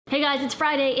Hey guys, it's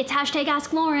Friday. It's hashtag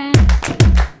Ask Lauren.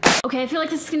 Okay, I feel like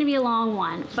this is gonna be a long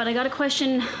one, but I got a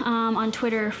question on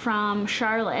Twitter from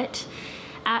Charlotte,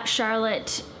 at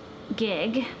Charlotte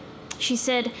Gig. She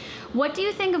said, what do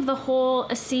you think of the whole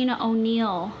Essena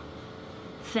O'Neill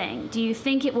thing? Do you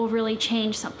think it will really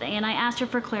change something? And I asked her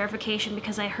for clarification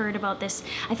because I heard about this.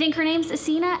 I think her name's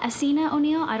Essena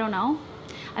O'Neill. I don't know.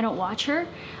 I don't watch her.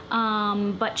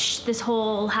 But this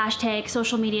whole hashtag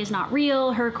social media is not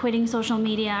real, her quitting social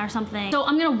media or something. So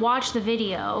I'm gonna watch the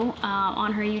video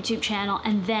on her YouTube channel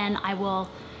and then I will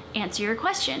answer your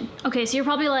question. Okay, so you're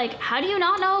probably like, how do you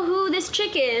not know who this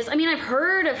chick is? I mean, I've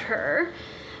heard of her,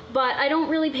 but I don't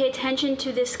really pay attention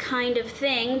to this kind of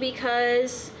thing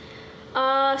because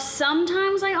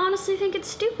sometimes I honestly think it's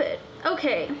stupid.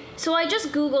 Okay, so I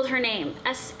just Googled her name,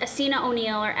 Essena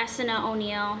O'Neill or Essena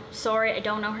O'Neill. Sorry, I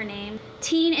don't know her name.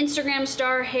 Teen Instagram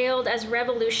star hailed as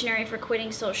revolutionary for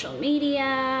quitting social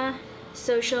media.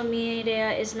 Social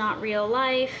media is not real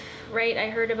life, right?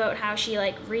 I heard about how she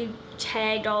like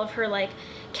re-tagged all of her like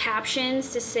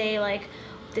captions to say like,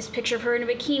 this picture of her in a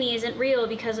bikini isn't real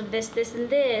because of this, this, and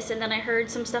this. And then I heard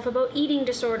some stuff about eating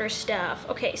disorder stuff.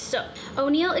 Okay, so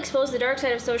O'Neill exposed the dark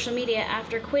side of social media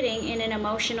after quitting in an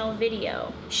emotional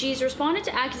video. She's responded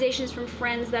to accusations from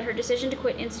friends that her decision to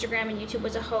quit Instagram and YouTube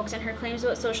was a hoax and her claims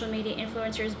about social media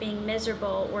influencers being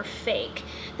miserable were fake.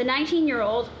 The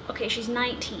 19-year-old, okay, she's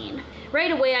 19. Right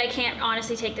away, I can't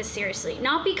honestly take this seriously.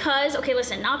 Not because, okay,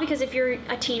 listen, not because if you're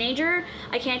a teenager,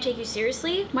 I can't take you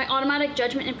seriously. My automatic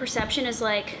judgment and perception is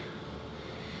like,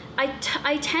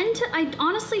 I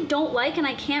honestly don't like and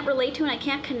I can't relate to and I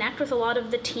can't connect with a lot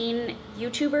of the teen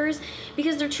YouTubers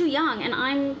because they're too young and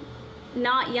I'm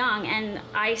not young, and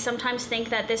I sometimes think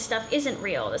that this stuff isn't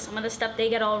real. That some of the stuff they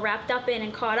get all wrapped up in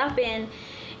and caught up in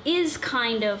is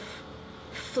kind of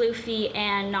floofy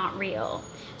and not real.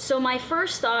 So my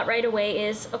first thought right away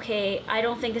is, okay, I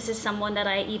don't think this is someone that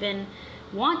I even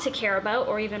want to care about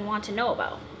or even want to know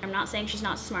about. I'm not saying she's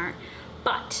not smart,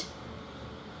 but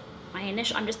I'm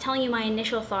just telling you my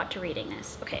initial thought to reading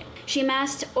this. Okay. She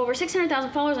amassed over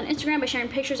 600,000 followers on Instagram by sharing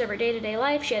pictures of her day-to-day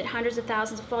life. She had hundreds of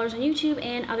thousands of followers on YouTube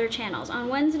and other channels. On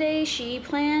Wednesday, she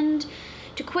planned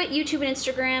to quit YouTube and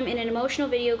Instagram in an emotional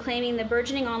video claiming the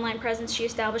burgeoning online presence she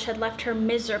established had left her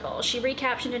miserable. She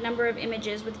recaptioned a number of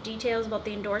images with details about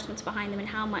the endorsements behind them and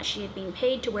how much she had been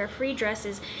paid to wear free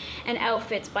dresses and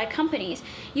outfits by companies.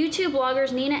 YouTube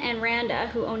bloggers Nina and Randa,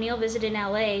 who O'Neill visited in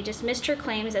LA, dismissed her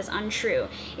claims as untrue.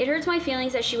 It hurts my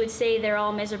feelings that she would say they're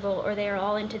all miserable or they are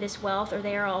all into this wealth or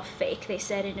they are all fake, they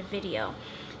said in a video.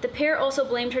 The pair also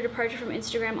blamed her departure from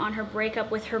Instagram on her breakup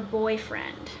with her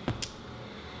boyfriend.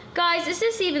 Guys, is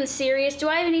this even serious? Do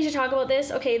I even need to talk about this?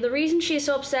 Okay, the reason she is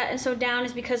so upset and so down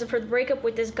is because of her breakup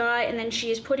with this guy, and then she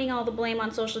is putting all the blame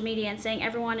on social media and saying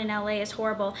everyone in LA is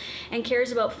horrible and cares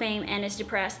about fame and is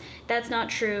depressed. That's not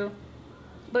true.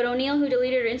 But O'Neill, who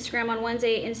deleted her Instagram on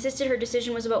Wednesday, insisted her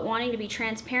decision was about wanting to be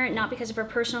transparent, not because of her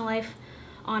personal life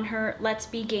on her Let's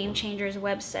Be Game Changers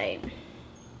website.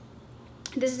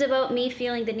 This is about me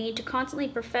feeling the need to constantly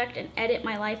perfect and edit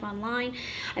my life online.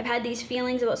 I've had these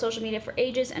feelings about social media for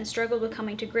ages and struggled with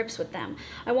coming to grips with them.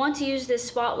 I want to use this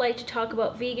spotlight to talk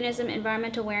about veganism,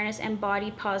 environmental awareness, and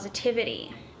body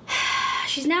positivity.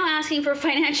 She's now asking for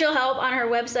financial help on her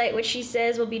website, which she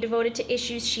says will be devoted to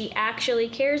issues she actually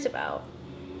cares about.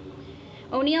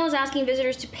 O'Neill is asking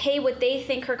visitors to pay what they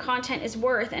think her content is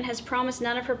worth and has promised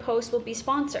none of her posts will be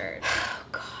sponsored.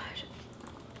 God.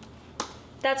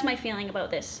 That's my feeling about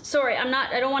this. Sorry,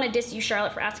 I don't want to diss you,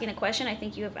 Charlotte, for asking a question. I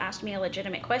think you have asked me a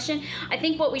legitimate question. I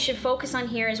think what we should focus on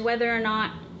here is whether or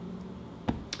not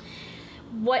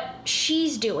what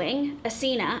she's doing,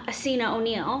 Essena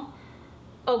O'Neill.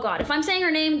 Oh God, if I'm saying her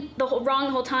name wrong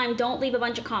the whole time, don't leave a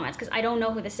bunch of comments because I don't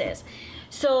know who this is.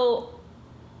 So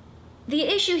the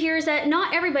issue here is that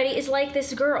not everybody is like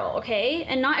this girl, okay?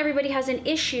 And not everybody has an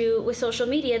issue with social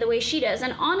media the way she does.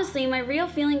 And honestly, my real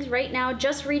feelings right now,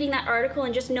 just reading that article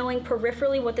and just knowing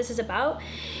peripherally what this is about,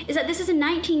 is that this is a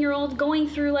 19-year-old going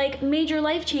through like major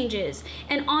life changes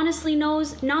and honestly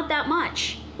knows not that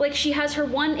much. Like she has her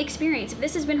one experience. If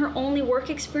this has been her only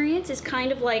work experience, is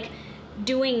kind of like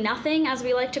doing nothing, as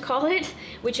we like to call it,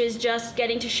 which is just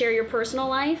getting to share your personal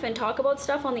life and talk about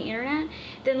stuff on the internet,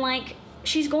 then like,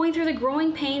 she's going through the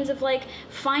growing pains of like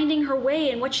finding her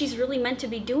way and what she's really meant to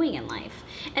be doing in life.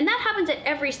 And that happens at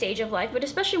every stage of life, but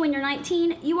especially when you're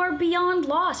 19, you are beyond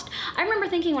lost. I remember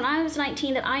thinking when I was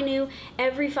 19 that I knew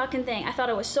every fucking thing. I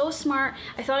thought I was so smart.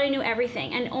 I thought I knew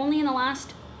everything. And only in the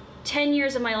last 10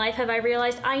 years of my life have I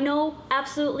realized I know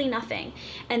absolutely nothing.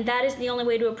 And that is the only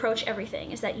way to approach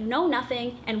everything, is that you know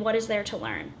nothing and what is there to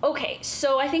learn. Okay,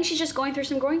 so I think she's just going through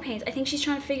some growing pains. I think she's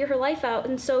trying to figure her life out,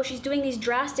 and so she's doing these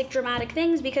drastic, dramatic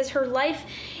things because her life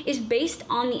is based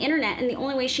on the internet, and the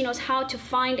only way she knows how to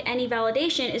find any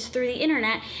validation is through the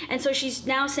internet. And so she's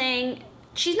now saying,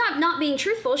 she's not being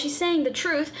truthful, she's saying the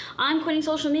truth. I'm quitting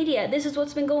social media, this is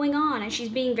what's been going on, and she's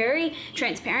being very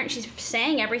transparent. She's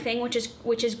saying everything, which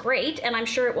is great, and I'm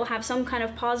sure it will have some kind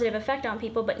of positive effect on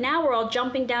people. But now we're all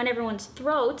jumping down everyone's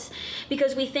throats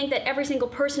because we think that every single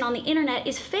person on the internet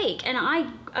is fake, and I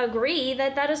agree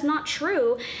that that is not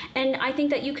true. And I think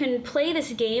that you can play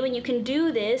this game and you can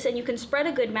do this and you can spread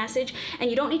a good message, and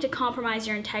you don't need to compromise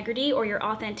your integrity or your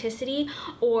authenticity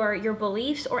or your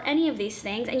beliefs or any of these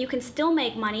things, and you can still make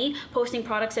money posting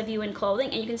products of you in clothing,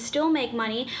 and you can still make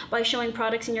money by showing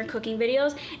products in your cooking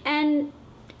videos, and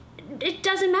it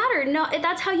doesn't matter. No,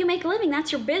 that's how you make a living,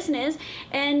 that's your business.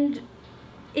 And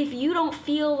if you don't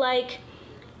feel like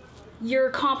you're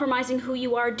compromising who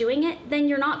you are doing it, then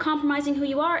you're not compromising who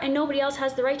you are, and nobody else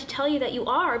has the right to tell you that you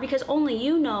are, because only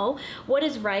you know what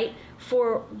is right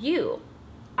for you.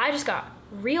 I just got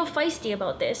real feisty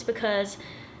about this because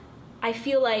I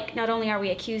feel like not only are we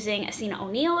accusing Essena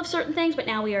O'Neill of certain things, but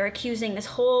now we are accusing this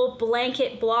whole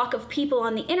blanket block of people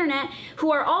on the internet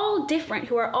who are all different,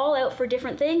 who are all out for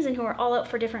different things, and who are all out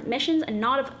for different missions, and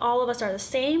not all of us are the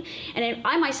same. And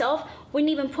I myself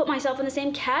wouldn't even put myself in the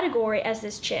same category as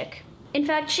this chick. In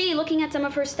fact, looking at some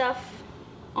of her stuff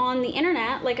on the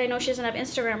internet, like I know she doesn't have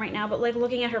Instagram right now, but like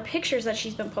looking at her pictures that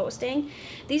she's been posting,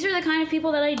 these are the kind of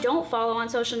people that I don't follow on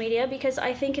social media because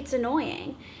I think it's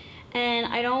annoying. And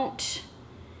I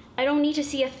don't need to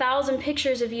see 1,000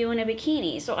 pictures of you in a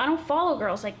bikini, so I don't follow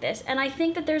girls like this. And I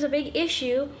think that there's a big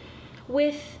issue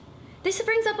with this.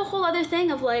 Brings up a whole other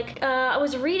thing of like, I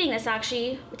was reading this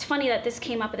actually. It's funny that this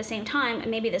came up at the same time,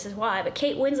 and maybe this is why, but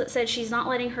Kate Winslet said she's not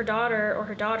letting her daughter or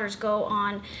her daughters go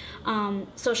on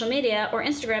social media or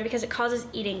Instagram because it causes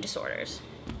eating disorders.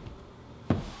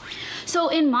 So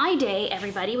in my day,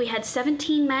 everybody, we had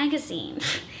 17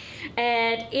 magazines.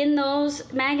 And in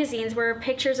those magazines were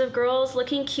pictures of girls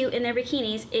looking cute in their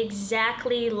bikinis,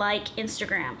 exactly like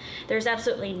Instagram. There's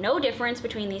absolutely no difference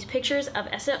between these pictures of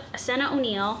Essena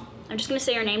O'Neill. I'm just gonna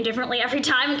say her name differently every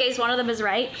time in case one of them is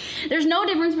right. There's no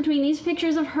difference between these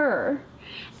pictures of her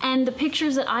and the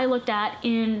pictures that I looked at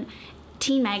in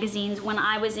teen magazines when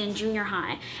I was in junior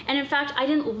high. And in fact, I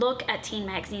didn't look at teen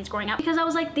magazines growing up because I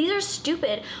was like, these are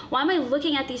stupid. Why am I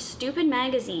looking at these stupid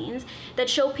magazines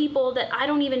that show people that I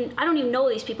don't even know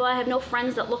these people. I have no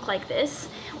friends that look like this,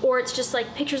 or it's just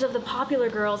like pictures of the popular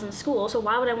girls in school, so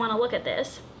why would I want to look at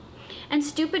this? And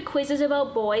stupid quizzes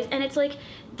about boys, and it's like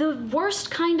the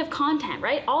worst kind of content,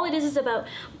 right? All it is about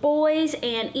boys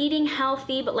and eating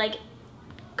healthy, but like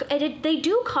they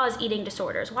do cause eating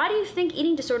disorders. Why do you think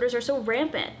eating disorders are so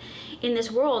rampant in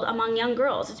this world among young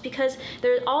girls? It's because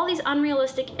there are all these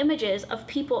unrealistic images of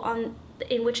people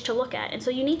in which to look at. And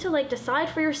so you need to like decide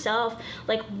for yourself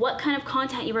like what kind of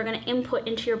content you are going to input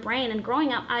into your brain. And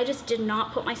growing up, I just did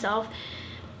not put myself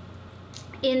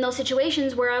in those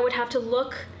situations where I would have to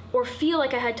look or feel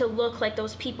like I had to look like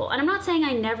those people. And I'm not saying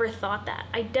I never thought that.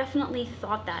 I definitely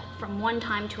thought that from one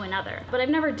time to another. But I've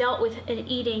never dealt with an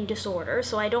eating disorder,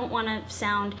 so I don't want to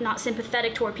sound not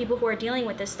sympathetic toward people who are dealing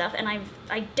with this stuff. And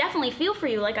I definitely feel for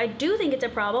you. Like, I do think it's a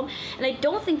problem, and I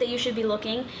don't think that you should be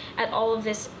looking at all of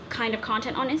this kind of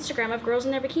content on Instagram of girls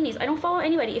in their bikinis. I don't follow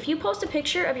anybody. If you post a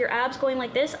picture of your abs going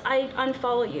like this, I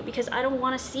unfollow you because I don't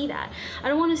want to see that. I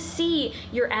don't want to see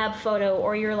your ab photo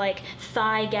or your like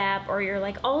thigh gap or your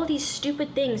like all of these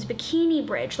stupid things, bikini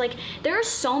bridge. Like, there is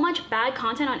so much bad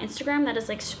content on Instagram that is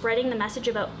like spreading the message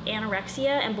about anorexia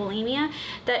and bulimia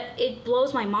that it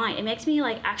blows my mind. It makes me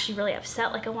like actually really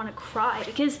upset. Like, I want to cry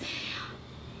because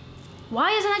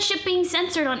why isn't that shit being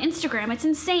censored on Instagram? It's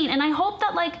insane. And I hope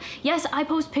that, like, yes, I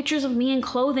post pictures of me in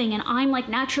clothing and I'm like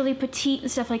naturally petite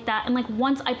and stuff like that. And like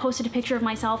once I posted a picture of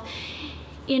myself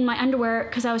in my underwear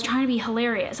because I was trying to be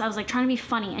hilarious. I was like trying to be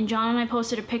funny. And John and I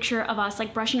posted a picture of us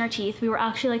like brushing our teeth. We were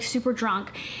actually like super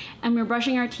drunk and we were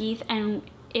brushing our teeth, and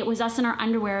it was us in our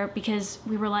underwear because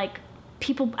we were like,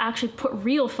 people actually put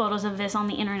real photos of this on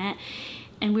the internet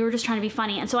and we were just trying to be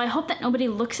funny. And so I hope that nobody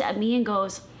looks at me and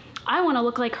goes, I want to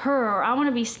look like her, or I want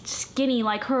to be skinny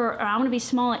like her, or I want to be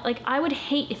small. Like I would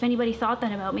hate if anybody thought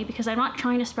that about me, because I'm not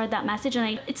trying to spread that message.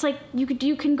 And it's like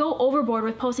you can go overboard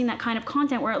with posting that kind of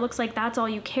content where it looks like that's all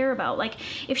you care about. Like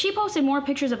if she posted more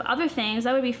pictures of other things,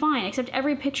 that would be fine, except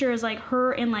every picture is like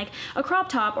her in like a crop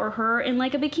top, or her in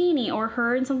like a bikini, or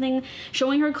her in something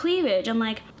showing her cleavage, and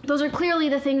like those are clearly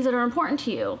the things that are important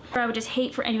to you. I would just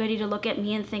hate for anybody to look at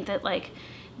me and think that like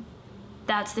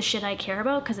that's the shit I care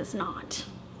about, because it's not.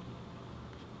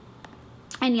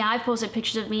 And yeah, I've posted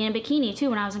pictures of me in a bikini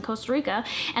too when I was in Costa Rica,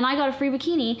 and I got a free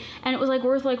bikini, and it was like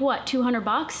worth like what,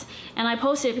 $200? And I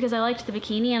posted it because I liked the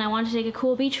bikini and I wanted to take a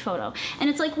cool beach photo.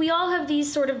 And it's like we all have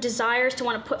these sort of desires to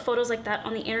want to put photos like that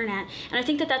on the internet, and I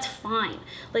think that that's fine.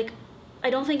 Like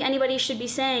I don't think anybody should be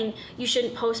saying you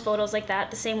shouldn't post photos like that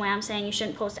the same way I'm saying you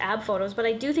shouldn't post ab photos, but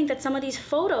I do think that some of these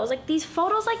photos, like these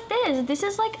photos like this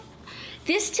is like,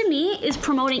 this to me is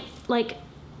promoting like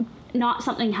not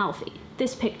something healthy.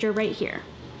 This picture right here.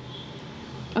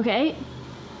 Okay?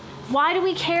 Why do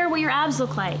we care what your abs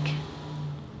look like?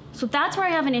 So that's where I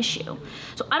have an issue.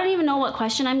 So I don't even know what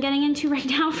question I'm getting into right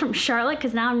now from Charlotte,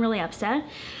 because now I'm really upset.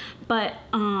 But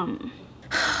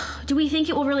do we think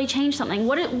it will really change something?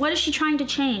 What is she trying to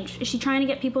change? Is she trying to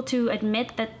get people to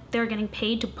admit that they're getting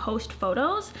paid to post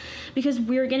photos? Because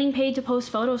we're getting paid to post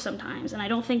photos sometimes, and I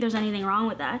don't think there's anything wrong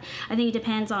with that. I think it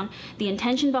depends on the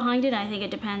intention behind it. I think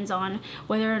it depends on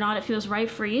whether or not it feels right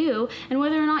for you, and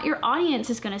whether or not your audience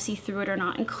is gonna see through it or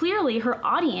not. And clearly her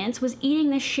audience was eating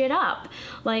this shit up.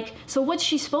 Like, so what's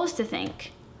she supposed to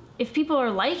think? If people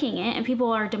are liking it and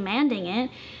people are demanding it,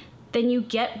 then you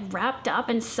get wrapped up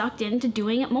and sucked into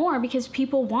doing it more because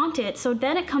people want it. So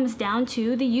then it comes down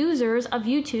to the users of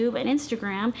YouTube and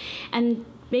Instagram and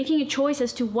making a choice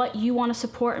as to what you want to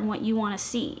support and what you want to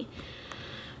see.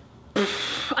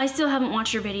 I still haven't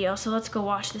watched your video, so let's go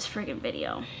watch this friggin'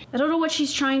 video. I don't know what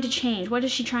she's trying to change. What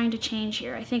is she trying to change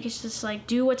here? I think it's just like,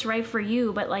 do what's right for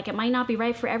you, but like it might not be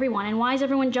right for everyone. And why is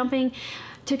everyone jumping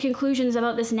to conclusions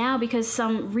about this now because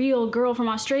some real girl from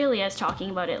Australia is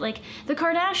talking about it? Like, the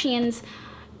Kardashians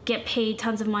get paid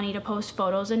tons of money to post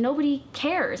photos and nobody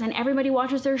cares, and everybody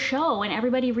watches their show and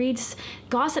everybody reads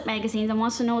gossip magazines and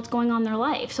wants to know what's going on in their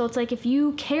life. So it's like, if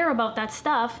you care about that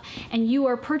stuff and you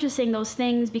are purchasing those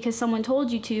things because someone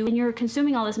told you to, and you're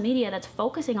consuming all this media that's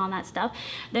focusing on that stuff,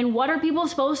 then what are people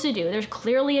supposed to do? There's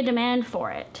clearly a demand for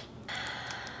it.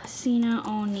 Essena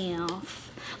O'Neil.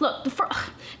 Look,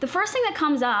 the first thing that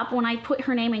comes up when I put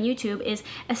her name in YouTube is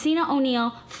Essena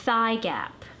O'Neil thigh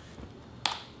gap.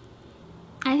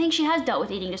 I think she has dealt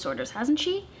with eating disorders, hasn't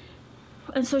she?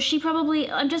 And so she probably,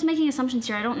 I'm just making assumptions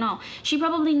here, I don't know. She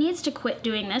probably needs to quit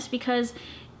doing this because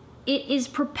it is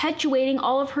perpetuating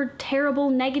all of her terrible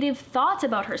negative thoughts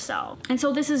about herself. And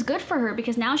so this is good for her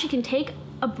because now she can take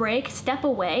a break, step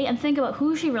away, and think about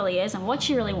who she really is and what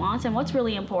she really wants and what's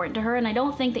really important to her. And I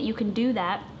don't think that you can do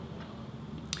that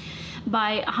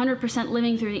by 100%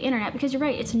 living through the internet, because you're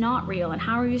right, it's not real. And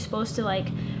how are you supposed to like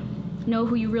know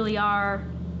who you really are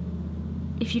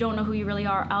if you don't know who you really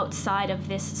are outside of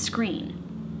this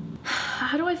screen?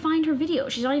 How do I find her video?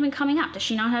 She's not even coming up. Does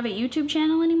she not have a YouTube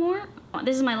channel anymore?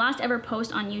 This is my last ever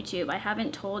post on YouTube. I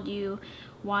haven't told you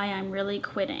why I'm really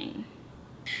quitting.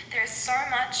 There's so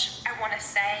much I want to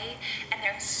say, and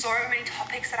there's so many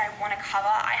topics that I want to cover.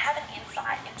 I have an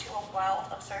insight into a world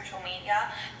of social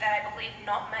media that I believe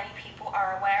not many people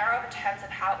are aware of in terms of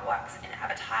how it works in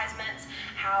advertisements,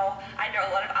 how I know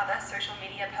a lot of other social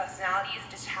media personalities,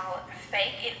 just how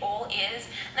fake it all is.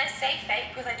 And I say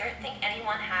fake because I don't think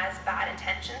anyone has bad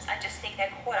intentions. I just think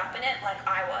they're caught up in it like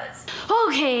I was.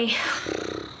 Okay.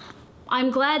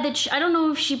 I'm glad that I don't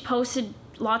know if she posted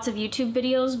lots of YouTube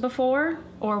videos before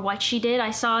or what she did. I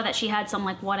saw that she had some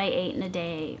like what I ate in a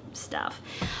day stuff.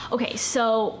 Okay,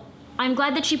 so I'm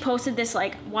glad that she posted this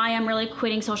like why I'm really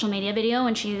quitting social media video,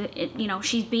 and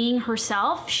she's being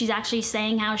herself. She's actually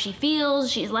saying how she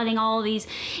feels. She's letting all these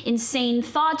insane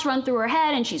thoughts run through her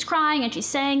head, and she's crying and she's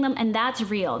saying them, and that's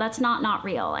real. That's not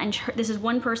real. And this is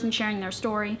one person sharing their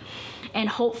story, and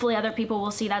hopefully other people will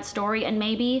see that story, and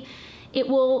maybe it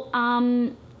will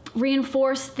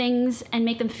reinforce things and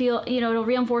make them feel, it'll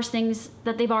reinforce things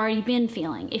that they've already been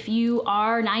feeling. If you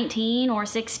are 19 or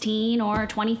 16 or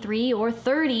 23 or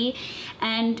 30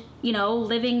 and,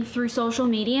 living through social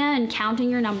media and counting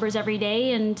your numbers every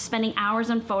day and spending hours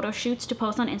on photo shoots to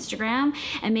post on Instagram,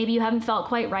 and maybe you haven't felt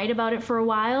quite right about it for a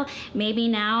while, maybe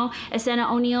now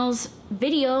Essena O'Neil's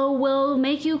video will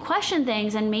make you question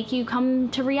things and make you come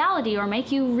to reality or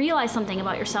make you realize something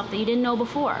about yourself that you didn't know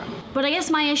before. But I guess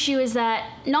my issue is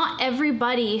that not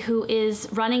everybody who is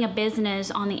running a business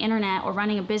on the internet or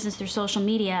running a business through social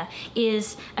media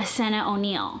is Essena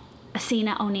O'Neil.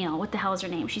 Essena O'Neill. What the hell is her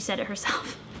name? She said it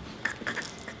herself.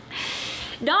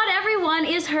 Not everyone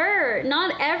is her.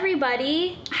 Not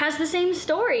everybody has the same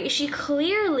story. She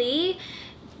clearly,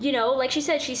 you know, like she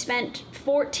said, she spent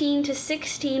 14 to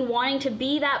 16 wanting to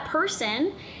be that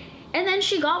person, and then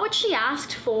she got what she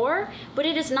asked for, but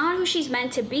it is not who she's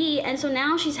meant to be, and so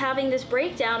now she's having this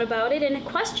breakdown about it and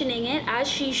questioning it, as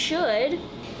she should,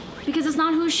 because it's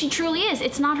not who she truly is.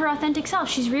 It's not her authentic self.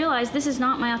 She's realized, this is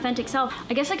not my authentic self.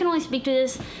 I guess I can only speak to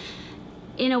this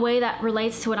in a way that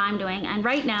relates to what I'm doing, and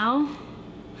right now,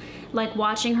 like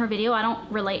watching her video, I don't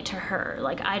relate to her.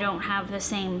 Like, I don't have the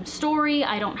same story.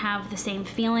 I don't have the same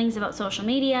feelings about social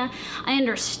media. I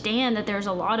understand that there's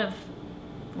a lot of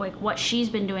like what she's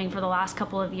been doing for the last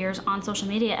couple of years on social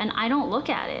media, and I don't look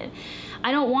at it.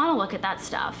 I don't want to look at that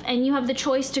stuff. And you have the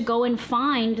choice to go and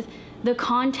find the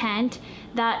content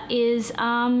that is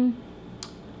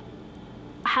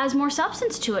has more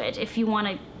substance to it, if you want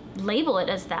to label it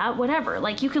as that, whatever.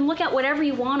 Like, you can look at whatever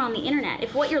you want on the internet.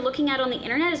 If what you're looking at on the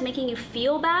internet is making you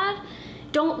feel bad,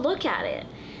 don't look at it.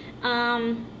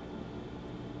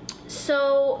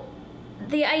 So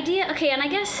the idea, okay, and I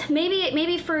guess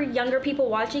maybe for younger people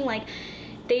watching, like,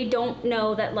 they don't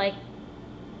know that, like,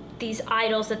 these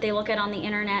idols that they look at on the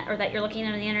internet, or that you're looking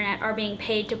at on the internet, are being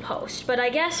paid to post. But I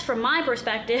guess from my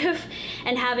perspective,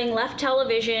 and having left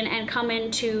television and come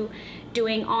into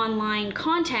doing online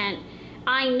content,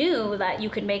 I knew that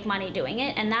you could make money doing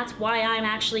it, and that's why I'm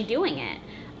actually doing it.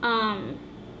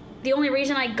 The only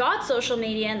reason I got social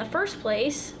media in the first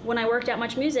place, when I worked at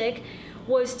Much Music,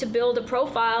 was to build a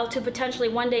profile to potentially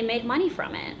one day make money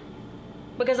from it.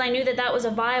 Because I knew that that was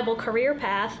a viable career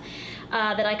path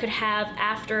that I could have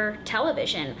after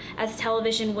television. As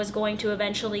television was going to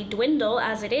eventually dwindle,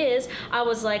 as it is, I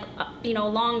was like, you know,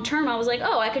 long term, I was like,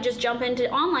 oh, I could just jump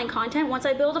into online content once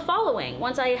I build a following.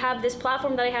 Once I have this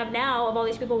platform that I have now of all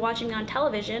these people watching me on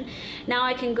television, now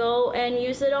I can go and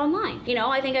use it online. You know,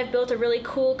 I think I've built a really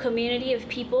cool community of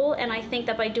people, and I think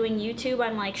that by doing YouTube,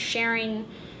 I'm like sharing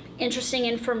interesting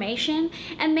information.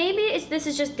 And maybe this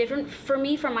is just different for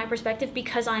me from my perspective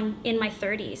because I'm in my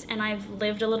 30s and I've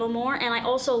lived a little more, and I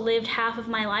also lived half of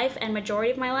my life and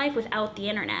majority of my life without the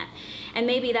internet, and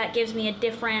maybe that gives me a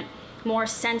different, more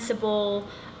sensible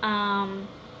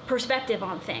perspective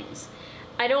on things.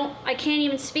 I can't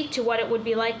even speak to what it would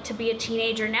be like to be a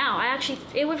teenager now.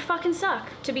 It would fucking suck,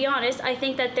 to be honest. I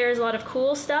think that there's a lot of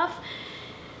cool stuff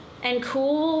and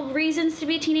cool reasons to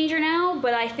be a teenager now,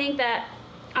 but I think that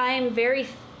I'm very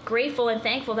grateful and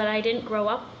thankful that I didn't grow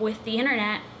up with the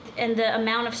internet and the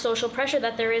amount of social pressure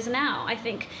that there is now. I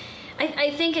think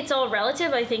it's all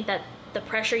relative. I think that the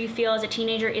pressure you feel as a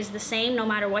teenager is the same no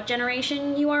matter what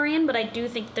generation you are in, but I do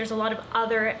think there's a lot of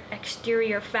other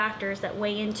exterior factors that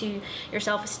weigh into your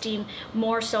self-esteem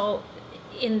more so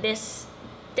in this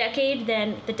decade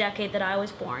than the decade that I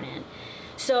was born in.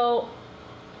 So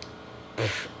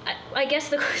I guess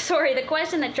the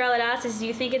question that Charlotte asked is, do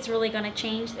you think it's really going to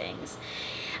change things?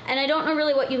 And I don't know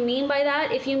really what you mean by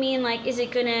that. If you mean, like, is it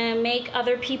going to make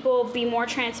other people be more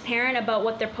transparent about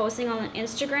what they're posting on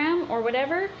Instagram or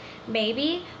whatever?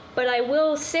 Maybe. But I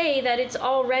will say that it's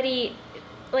already,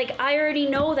 like, I already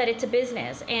know that it's a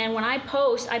business. And when I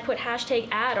post, I put hashtag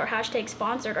ad or hashtag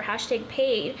sponsored or hashtag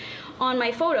paid on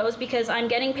my photos because I'm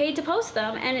getting paid to post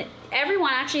them. And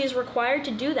everyone actually is required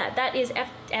to do that. That is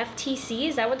FTC,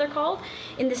 is that what they're called?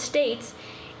 In the States,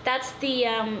 that's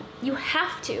the, you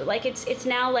have to. Like, it's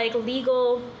now like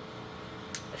legal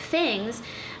things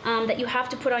that you have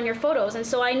to put on your photos. And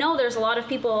so I know there's a lot of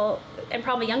people, and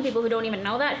probably young people, who don't even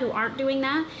know that, who aren't doing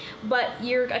that, but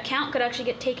your account could actually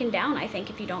get taken down, I think,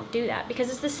 if you don't do that, because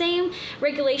it's the same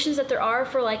regulations that there are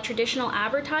for like traditional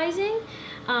advertising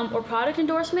or product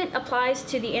endorsement applies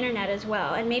to the internet as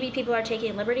well. And maybe people are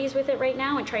taking liberties with it right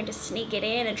now and trying to sneak it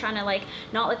in and trying to like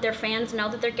not let their fans know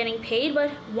that they're getting paid, but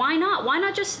why not? Why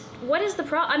not just, what is the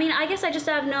problem? I mean, I guess I just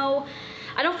have no,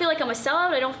 I don't feel like I'm a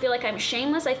sellout. I don't feel like I'm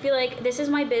shameless. I feel like this is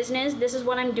my business. This is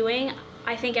what I'm doing.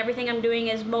 I think everything I'm doing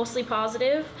is mostly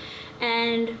positive,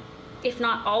 and if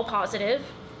not all positive.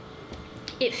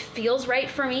 It feels right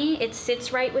for me. It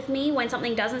sits right with me. When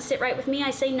something doesn't sit right with me,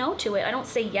 I say no to it. I don't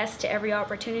say yes to every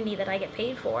opportunity that I get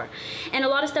paid for. And a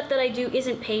lot of stuff that I do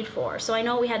isn't paid for. So I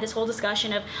know we had this whole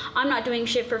discussion of I'm not doing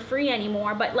shit for free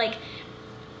anymore, but like,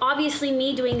 obviously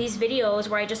me doing these videos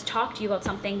where I just talk to you about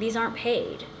something, these aren't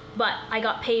paid. But I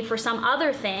got paid for some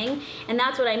other thing, and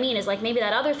that's what I mean, is like maybe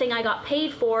that other thing I got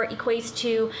paid for equates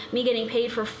to me getting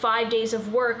paid for 5 days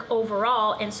of work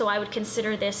overall, and so I would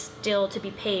consider this still to be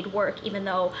paid work, even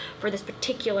though for this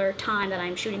particular time that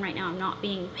I'm shooting right now, I'm not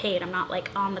being paid. I'm not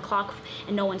like on the clock,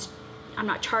 and I'm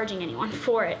not charging anyone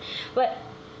for it. But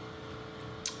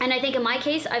And I think in my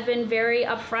case, I've been very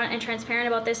upfront and transparent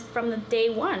about this from the day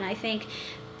one. I think,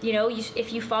 you know,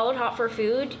 if you followed Hot for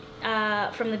Food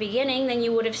from the beginning, then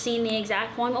you would have seen the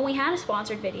exact point when we had a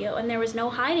sponsored video, and there was no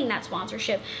hiding that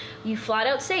sponsorship. You flat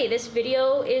out say, this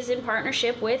video is in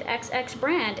partnership with XX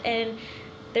brand, and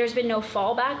there's been no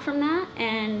fallback from that,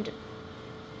 and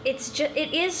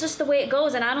it is just the way it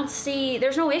goes, and I don't see,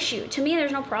 there's no issue. To me,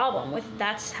 there's no problem with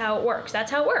that's how it works. That's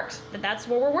how it works. That's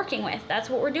what we're working with. That's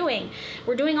what we're doing.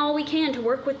 We're doing all we can to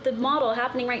work with the model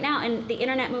happening right now, and the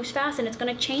internet moves fast, and it's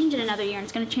going to change in another year, and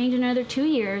it's going to change in another 2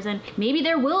 years, and maybe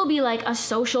there will be like a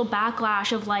social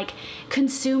backlash of like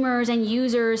consumers and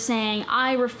users saying,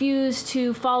 I refuse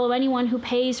to follow anyone who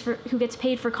gets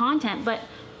paid for content, but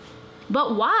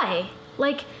why?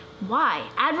 Like, why?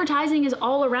 Advertising is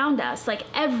all around us, like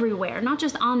everywhere, not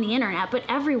just on the internet, but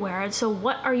everywhere. And so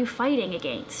what are you fighting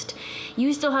against?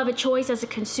 You still have a choice as a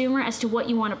consumer as to what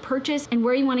you want to purchase and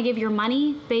where you want to give your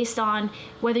money based on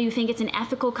whether you think it's an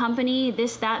ethical company,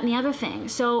 this, that, and the other thing.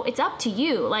 So it's up to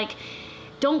you. Like,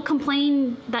 don't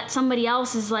complain that somebody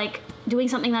else is like doing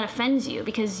something that offends you,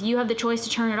 because you have the choice to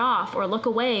turn it off or look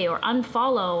away or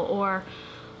unfollow or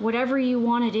whatever you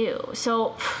want to do.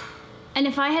 So, and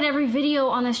if I had every video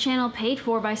on this channel paid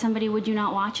for by somebody, would you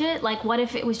not watch it? Like, what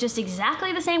if it was just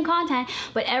exactly the same content,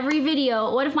 but every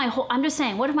video, what if my whole, I'm just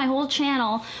saying, what if my whole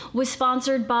channel was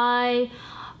sponsored by,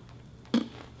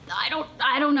 I don't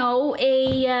know,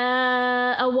 I'm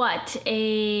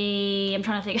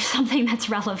trying to think of something that's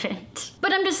relevant.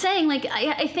 But I'm just saying, like,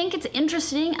 I think it's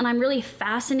interesting, and I'm really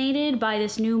fascinated by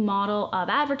this new model of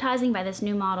advertising, by this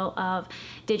new model of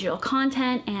digital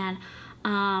content, and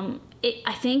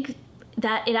I think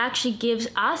that it actually gives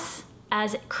us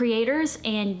as creators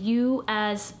and you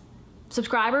as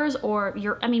subscribers, or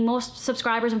most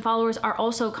subscribers and followers are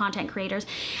also content creators.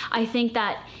 I think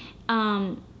that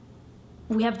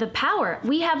we have the power.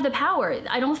 We have the power.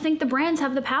 I don't think the brands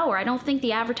have the power. I don't think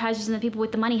the advertisers and the people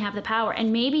with the money have the power.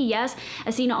 And maybe, yes,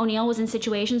 Essena O'Neil was in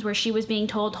situations where she was being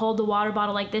told, hold the water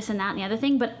bottle like this and that and the other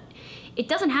thing, but it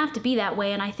doesn't have to be that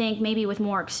way. And I think maybe with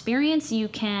more experience, you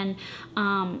can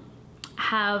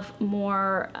have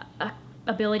more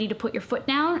ability to put your foot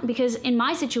down, because in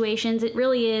my situations, it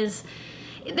really is,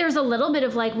 there's a little bit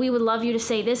of like, we would love you to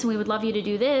say this and we would love you to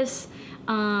do this.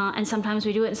 And sometimes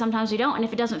we do it and sometimes we don't. And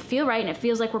if it doesn't feel right and it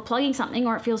feels like we're plugging something,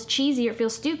 or it feels cheesy or it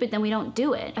feels stupid, then we don't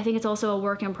do it. I think it's also a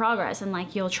work in progress, and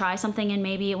like, you'll try something and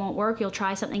maybe it won't work. You'll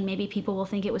try something, maybe people will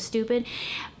think it was stupid,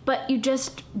 but you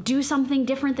just do something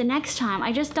different the next time.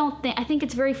 I think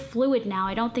it's very fluid now.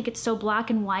 I don't think it's so black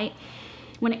and white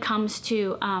when it comes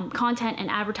to content and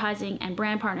advertising and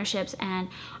brand partnerships. And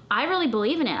I really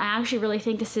believe in it. I actually really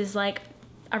think this is like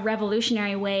a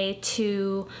revolutionary way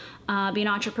to be an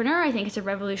entrepreneur. I think it's a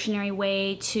revolutionary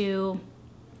way to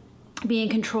be in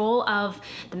control of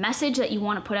the message that you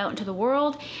want to put out into the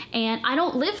world. And I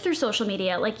don't live through social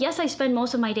media. Like, yes, I spend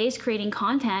most of my days creating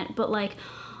content, but like,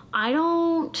 I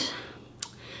don't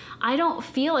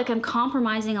feel like I'm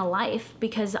compromising a life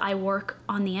because I work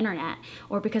on the internet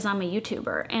or because I'm a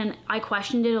YouTuber. And I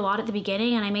questioned it a lot at the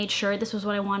beginning, and I made sure this was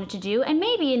what I wanted to do. And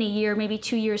maybe in a year, maybe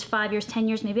 2 years, 5 years, 10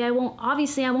 years, maybe I won't,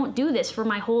 obviously I won't do this for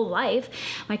my whole life.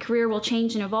 My career will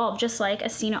change and evolve, just like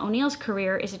Essena O'Neil's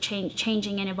career is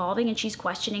changing and evolving, and she's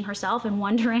questioning herself and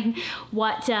wondering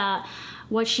what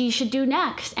she should do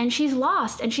next, and she's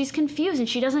lost and she's confused and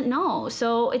she doesn't know.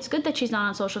 So it's good that she's not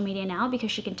on social media now, because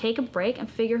she can take a break and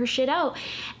figure her shit out.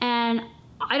 And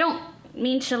I don't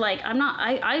mean to like,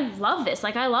 I love this,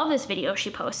 like I love this video she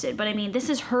posted, but I mean, this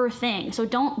is her thing. So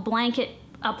don't blanket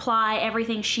apply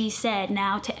everything she said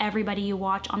now to everybody you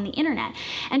watch on the internet,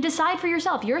 and decide for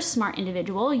yourself. You're a smart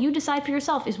individual. You decide for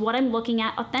yourself, is what I'm looking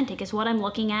at authentic? Is what I'm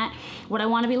looking at what I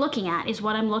want to be looking at? Is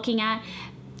what I'm looking at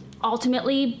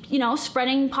ultimately, you know,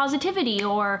 spreading positivity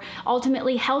or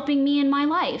ultimately helping me in my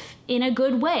life in a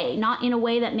good way, not in a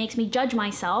way that makes me judge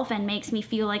myself and makes me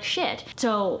feel like shit.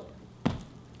 So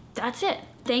that's it.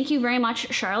 Thank you very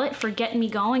much, Charlotte, for getting me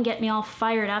going, getting me all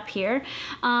fired up here.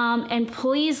 And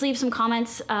please leave some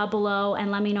comments below and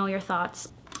let me know your thoughts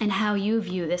and how you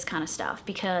view this kind of stuff,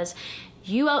 because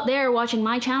you out there watching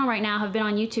my channel right now have been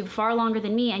on YouTube far longer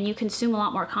than me, and you consume a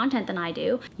lot more content than I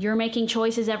do. You're making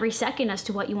choices every second as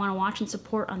to what you want to watch and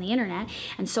support on the internet.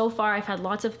 And so far, I've had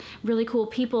lots of really cool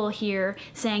people here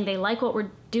saying they like what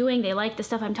we're doing, they like the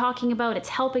stuff I'm talking about, it's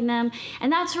helping them.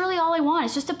 And that's really all I want.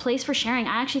 It's just a place for sharing.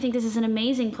 I actually think this is an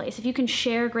amazing place. If you can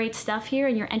share great stuff here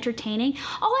and you're entertaining,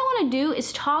 all I want to do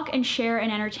is talk and share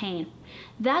and entertain.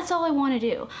 That's all I want to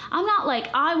do. I'm not like,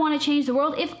 I want to change the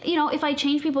world. If I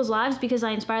change people's lives because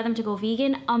I inspire them to go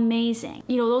vegan, amazing.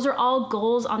 You know, those are all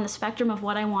goals on the spectrum of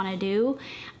what I want to do.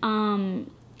 And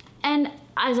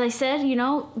as I said, you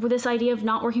know, with this idea of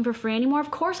not working for free anymore,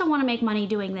 of course I want to make money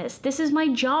doing this. This is my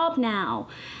job now.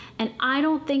 And I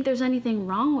don't think there's anything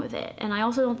wrong with it. And I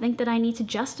also don't think that I need to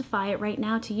justify it right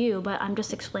now to you, but I'm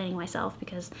just explaining myself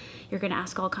because you're gonna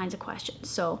ask all kinds of questions.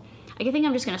 So I think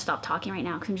I'm just gonna stop talking right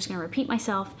now because I'm just gonna repeat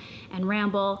myself and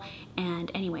ramble.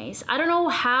 And anyways, I don't know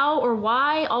how or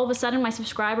why all of a sudden my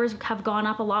subscribers have gone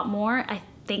up a lot more. I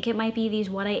think it might be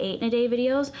these what I ate in a day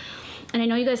videos. And I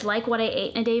know you guys like what I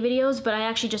ate in a day videos, but I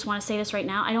actually just want to say this right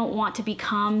now. I don't want to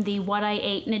become the what I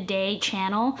ate in a day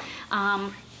channel.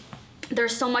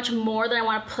 There's so much more that I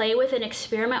want to play with and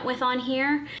experiment with on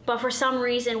here. But for some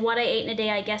reason, what I ate in a day,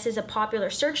 I guess, is a popular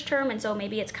search term. And so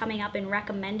maybe it's coming up in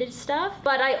recommended stuff.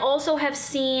 But I also have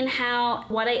seen how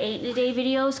what I ate in a day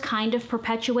videos kind of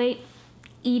perpetuate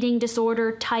eating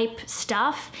disorder type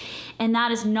stuff. And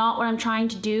that is not what I'm trying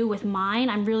to do with mine.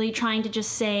 I'm really trying to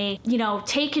just say, you know,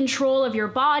 take control of your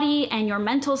body and your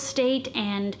mental state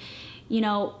and, you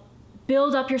know,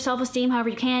 build up your self-esteem however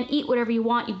you can, eat whatever you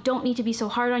want. You don't need to be so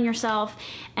hard on yourself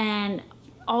and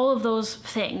all of those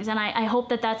things. And I hope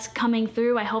that that's coming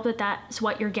through. I hope that that's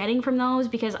what you're getting from those,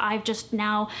 because I've just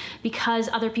now, because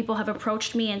other people have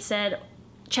approached me and said,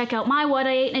 check out my what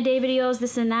I ate in a day videos,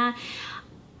 this and that.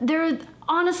 They're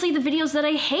honestly the videos that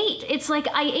I hate. It's like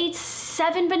I ate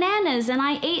 7 bananas and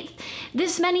I ate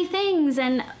this many things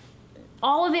and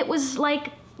all of it was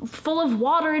like full of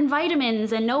water and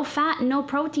vitamins and no fat and no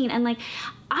protein. And like,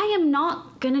 I am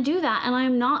not gonna do that. And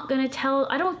I'm not gonna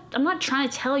I'm not trying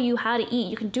to tell you how to eat.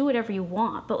 You can do whatever you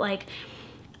want, but like,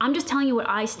 I'm just telling you what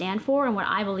I stand for and what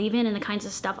I believe in and the kinds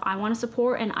of stuff I wanna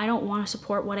support. And I don't wanna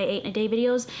support what I ate in a day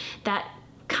videos that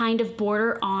kind of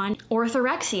border on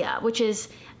orthorexia, which is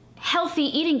healthy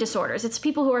eating disorders. It's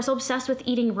people who are so obsessed with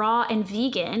eating raw and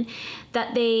vegan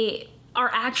that they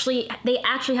actually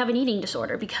have an eating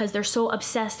disorder because they're so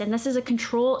obsessed, and this is a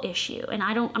control issue. And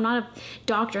I'm not a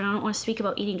doctor and I don't want to speak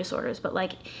about eating disorders, but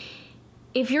like,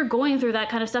 if you're going through that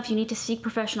kind of stuff, you need to seek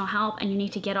professional help and you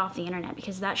need to get off the internet,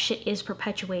 because that shit is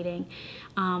perpetuating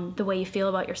the way you feel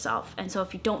about yourself. And so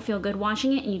if you don't feel good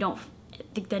watching it and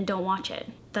then don't watch it.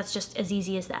 That's just as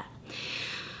easy as that.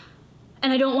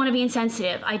 And I don't want to be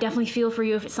insensitive. I definitely feel for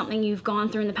you if it's something you've gone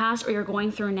through in the past or you're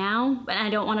going through now, but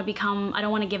I don't want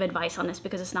to give advice on this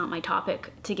because it's not my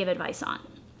topic to give advice on.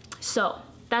 So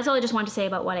that's all I just wanted to say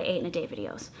about what I ate in a day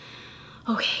videos.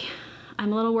 Okay,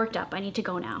 I'm a little worked up. I need to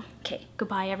go now. Okay,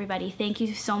 goodbye everybody. Thank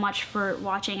you so much for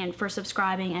watching and for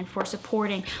subscribing and for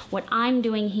supporting what I'm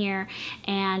doing here.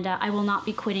 And I will not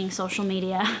be quitting social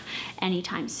media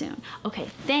anytime soon. Okay,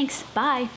 thanks, bye.